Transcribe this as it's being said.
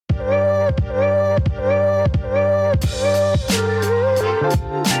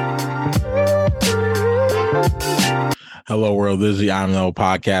Hello, world. This is the I'm No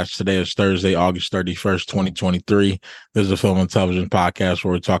podcast. Today is Thursday, August 31st, 2023. This is a film and television podcast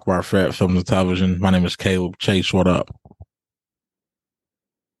where we talk about our favorite films and television. My name is Caleb Chase. What up?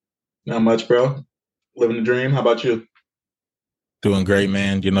 Not much, bro. Living the dream. How about you? Doing great,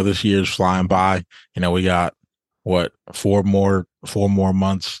 man. This year's flying by. We got what, four more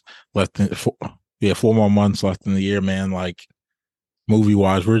months left four more months left in the year, man. Like movie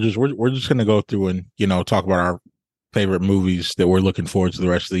wise, we're just gonna go through and talk about our favorite movies that we're looking forward to the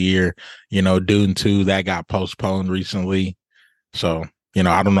rest of the year. Dune 2 that got postponed recently. So, I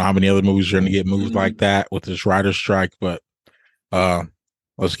don't know how many other movies are going to get moved like that with this writer's strike, but uh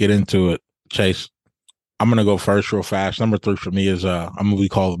let's get into it. Chase, I'm going to go first real fast. Number 3 for me is a movie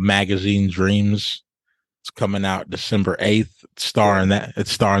called Magazine Dreams. It's coming out December 8th. It's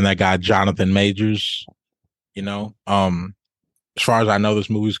starring that guy Jonathan Majors, you know. As far as I know this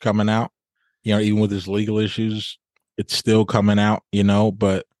movie's coming out, even with his legal issues, it's still coming out,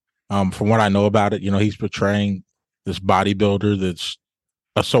 but from what I know about it, he's portraying this bodybuilder that's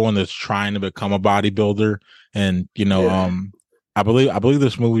someone that's trying to become a bodybuilder. And Yeah. I believe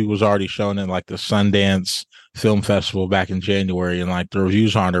this movie was already shown in like the Sundance Film Festival back in January, and like the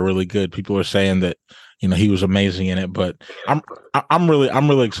reviews on it are really good. People are saying that he was amazing in it. But I'm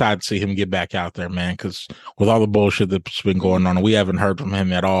really excited to see him get back out there, man, because with all the bullshit that's been going on, we haven't heard from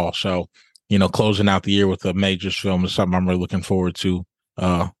him at all. So closing out the year with a majors film is something I'm really looking forward to.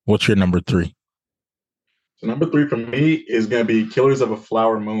 What's your number 3? So number three for me is gonna be Killers of a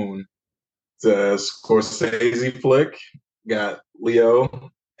Flower Moon. It's a Scorsese flick. Got Leo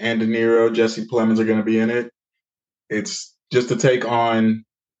and De Niro, Jesse Plemons are gonna be in it. It's just a take on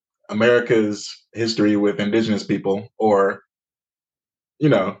America's history with indigenous people, or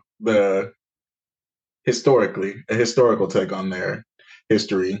the a historical take on their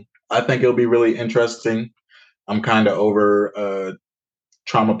history. I think it'll be really interesting. I'm kind of over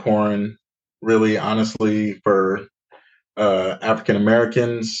trauma porn, really, honestly, for African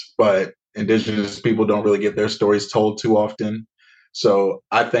Americans, but Indigenous people don't really get their stories told too often. So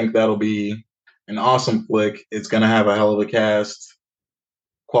I think that'll be an awesome flick. It's going to have a hell of a cast,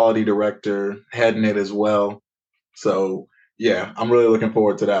 quality director heading it as well. So yeah, I'm really looking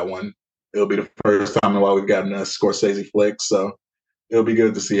forward to that one. It'll be the first time in a while we've gotten a Scorsese flick, so it'll be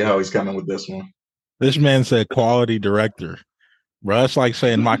good to see how he's coming with this one. This man said quality director. Bro, that's like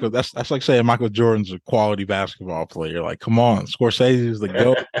saying Michael. That's like saying Michael Jordan's a quality basketball player. Like, come on, Scorsese is the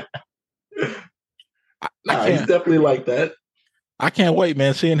GOAT. I Nah, he's can't. definitely like that. I can't wait,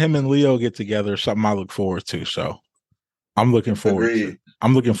 man. Seeing him and Leo get together is something I look forward to. So I'm looking forward to. Agreed.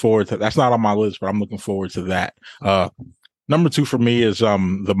 I'm looking forward to. That's not on my list, but I'm looking forward to that. Number 2 for me is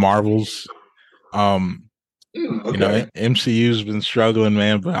the Marvels. Um, Okay. MCU's been struggling,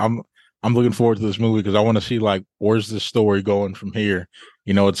 man, but I'm looking forward to this movie because I want to see like where's this story going from here.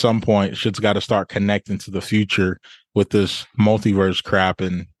 At some point, shit's got to start connecting to the future with this multiverse crap.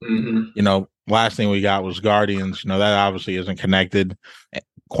 And Hmm. last thing we got was Guardians. That obviously isn't connected.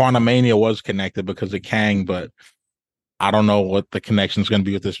 Quantumania was connected because of Kang, but I don't know what the connection is going to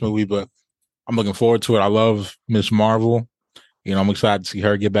be with this movie. But I'm looking forward to it. I love Miss Marvel. I'm excited to see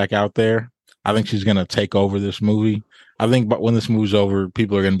her get back out there. I think she's going to take over this movie. I think, but when this movie's over,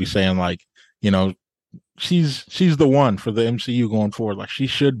 people are going to be saying like, you know, she's the one for the MCU going forward. Like she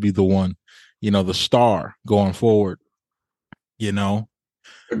should be the one, the star going forward. You know,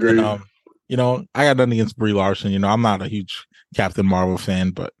 and Agreed. I got nothing against Brie Larson. I'm not a huge Captain Marvel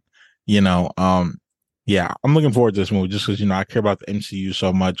fan, but you know, um, yeah, I'm looking forward to this movie just because I care about the MCU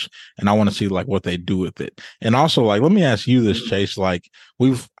so much, and I want to see like what they do with it. And also, like, let me ask you this, Chase. Like,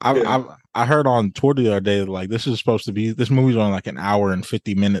 Yeah. I heard on Twitter the other day, like, this movie's on like an hour and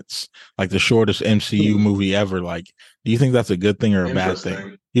 50 minutes, like the shortest MCU movie ever. Like, do you think that's a good thing or a bad thing?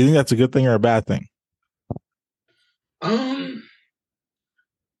 Interesting. Do you think that's a good thing or a bad thing? Um,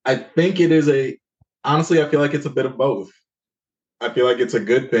 I think it is a honestly, I feel like it's a bit of both. I feel like it's a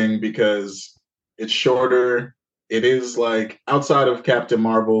good thing because it's shorter. It is like outside of Captain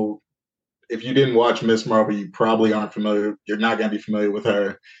Marvel, if you didn't watch Miss Marvel, you probably aren't familiar. You're not going to be familiar with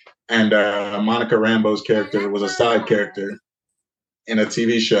her. And Monica Rambeau's character was a side character in a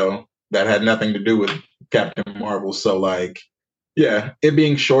TV show that had nothing to do with Captain Marvel. So, like, yeah, it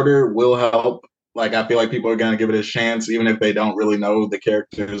being shorter will help. Like, I feel like people are going to give it a chance, even if they don't really know the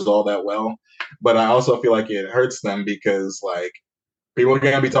characters all that well. But I also feel like it hurts them because, like, people are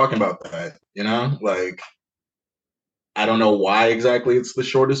going to be talking about that, Like, I don't know why exactly it's the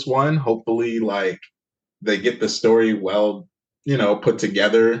shortest one. Hopefully, like, they get the story well, put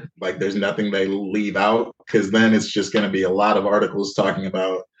together. Like, there's nothing they leave out because then it's just going to be a lot of articles talking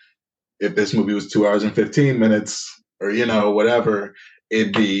about if this movie was 2 hours and 15 minutes. or whatever,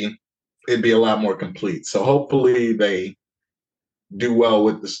 it'd be it'd be a lot more complete. So hopefully they do well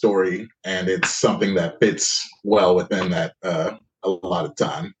with the story and it's something that fits well within that a lot of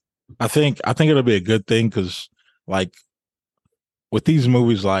time. I think it'll be a good thing because like with these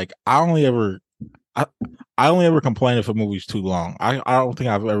movies, like I, I only ever complain if a movie's too long. I don't think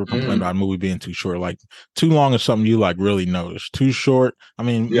I've ever complained Mm, about a movie being too short. Like too long is something you like really notice. Too short,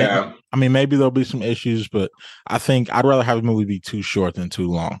 yeah, I mean maybe there'll be some issues, but I think I'd rather have a movie be too short than too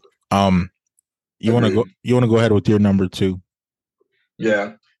long. Um, agreed. you want to go ahead with your number two?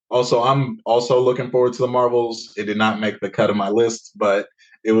 Yeah. Also, I'm also looking forward to the Marvels. It did not make the cut of my list, but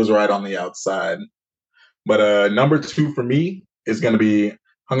it was right on the outside. But number two for me is going to be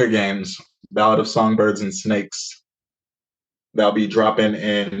Hunger Games: Ballad of Songbirds and Snakes. That'll be dropping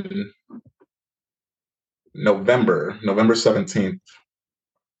in November 17th.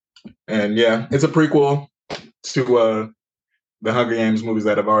 And yeah, it's a prequel to the Hunger Games movies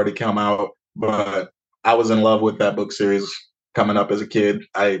that have already come out. But I was in love with that book series coming up as a kid.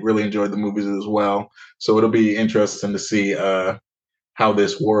 I really enjoyed the movies as well. So it'll be interesting to see how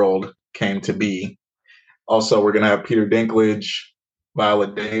this world came to be. Also, we're gonna have Peter Dinklage, Viola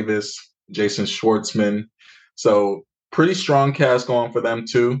Davis, Jason Schwartzman. So pretty strong cast going for them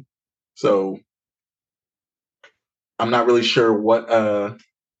too. So I'm not really sure what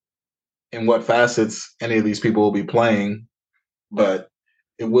in what facets any of these people will be playing, but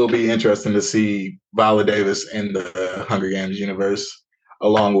it will be interesting to see Viola Davis in the Hunger Games universe,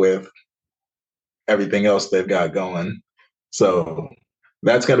 along with everything else they've got going. So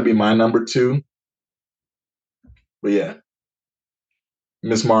that's going to be my number two. But yeah,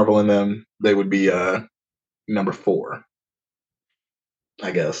 Miss Marvel and them, they would be number four,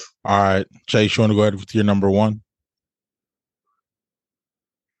 I guess. All right, Chase, you want to go ahead with your number one?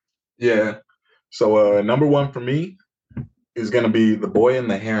 Yeah. So number one for me is going to be The Boy and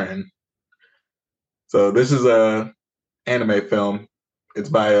the Heron. So this is a anime film. It's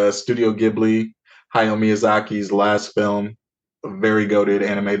by Studio Ghibli, Hayao Miyazaki's last film, a very goated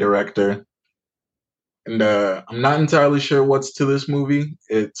anime director. And I'm not entirely sure what's to this movie.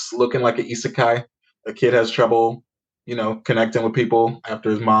 It's looking like an isekai. A kid has trouble, connecting with people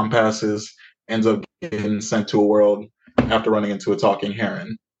after his mom passes, ends up getting sent to a world after running into a talking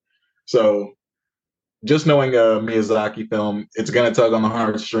heron. So just knowing a Miyazaki film, it's going to tug on the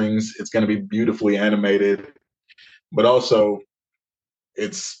heartstrings. It's going to be beautifully animated, but also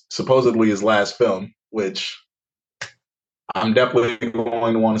it's supposedly his last film, which I'm definitely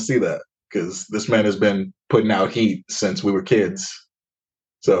going to want to see that because this man has been putting out heat since we were kids.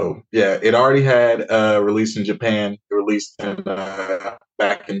 So yeah, it already had a release in Japan. It released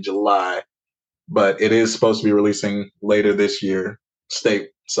back in July, but it is supposed to be releasing later this year,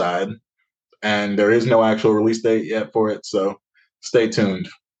 stateside. And there is no actual release date yet for it. So stay tuned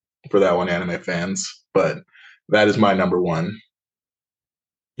for that one, anime fans. But that is my number one.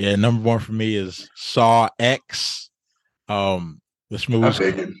 Yeah, number one for me is Saw X. Um, this I movie's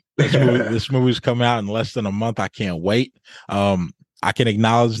figured. this movie's coming out in less than a month. I can't wait. I can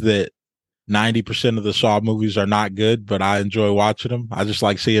acknowledge that 90% of the Saw movies are not good, but I enjoy watching them. I just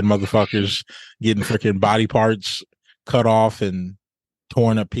like seeing motherfuckers getting freaking body parts cut off and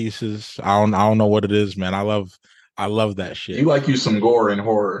torn up pieces. I don't know what it is, man. I love that shit. You like you some gore and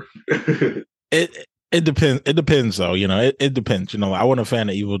horror. It depends. It depends though. It depends. I wasn't a fan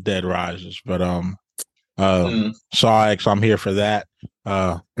of Evil Dead Rises, but Mm, Saw X, I'm here for that.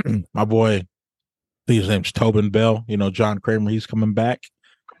 My boy, I think his name's Tobin Bell. John Kramer, he's coming back.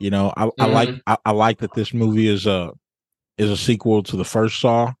 mm, I like that this movie is a sequel to the first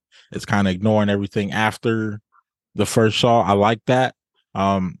Saw. It's kind of ignoring everything after the first Saw. I like that.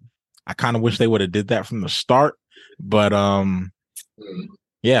 Um, I kind of wish they would have did that from the start, but mm.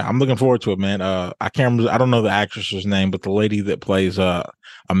 yeah, I'm looking forward to it, man. I can't remember. I don't know the actress's name, but the lady that plays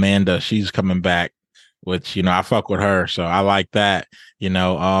Amanda, she's coming back. Which I fuck with her, so I like that. You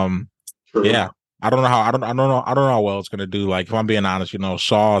know, um, True. yeah. I don't know how well it's gonna do. Like if I'm being honest,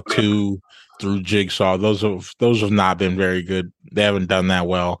 Saw 2 through Jigsaw, those have not been very good. They haven't done that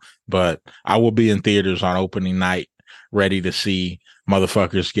well. But I will be in theaters on opening night, ready to see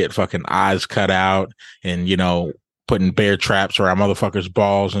motherfuckers get fucking eyes cut out and putting bear traps around motherfuckers'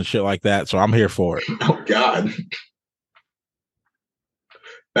 balls and shit like that. So I'm here for it. Oh God.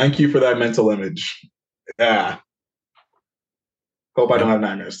 Thank you for that mental image. Yeah. Hope I Yep. don't have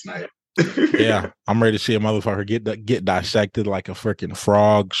nightmares tonight. Yeah, I'm ready to see a motherfucker get dissected like a freaking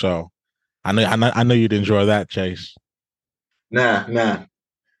frog. So I know you'd enjoy that, Chase. Nah.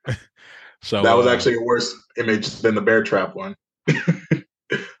 So That was actually a worse image than the bear trap one.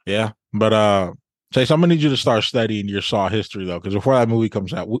 yeah, but Chase, I'm gonna need you to start studying your Saw history though, because before that movie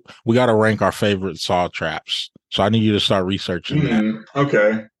comes out, we got to rank our favorite Saw traps. So I need you to start researching that.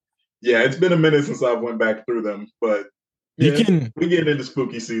 Okay. Yeah, it's been a minute since I went back through them, but You yeah, can we get into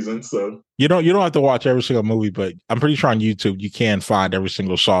spooky season, so you don't have to watch every single movie, but I'm pretty sure on YouTube you can find every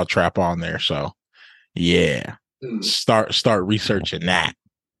single Saw trap on there. So yeah, mm, start researching that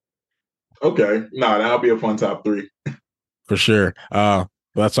okay. Nah, that'll be a fun top three. for sure.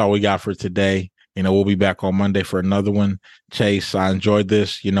 That's all we got for today. We'll be back on Monday for another one. Chase, I enjoyed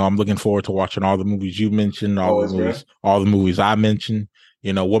this. I'm looking forward to watching all the movies you mentioned, Always, man. all the movies I mentioned.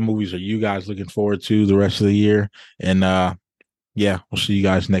 What movies are you guys looking forward to the rest of the year? And yeah, we'll see you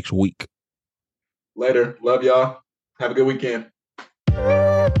guys next week. Later. Love y'all. Have a good weekend.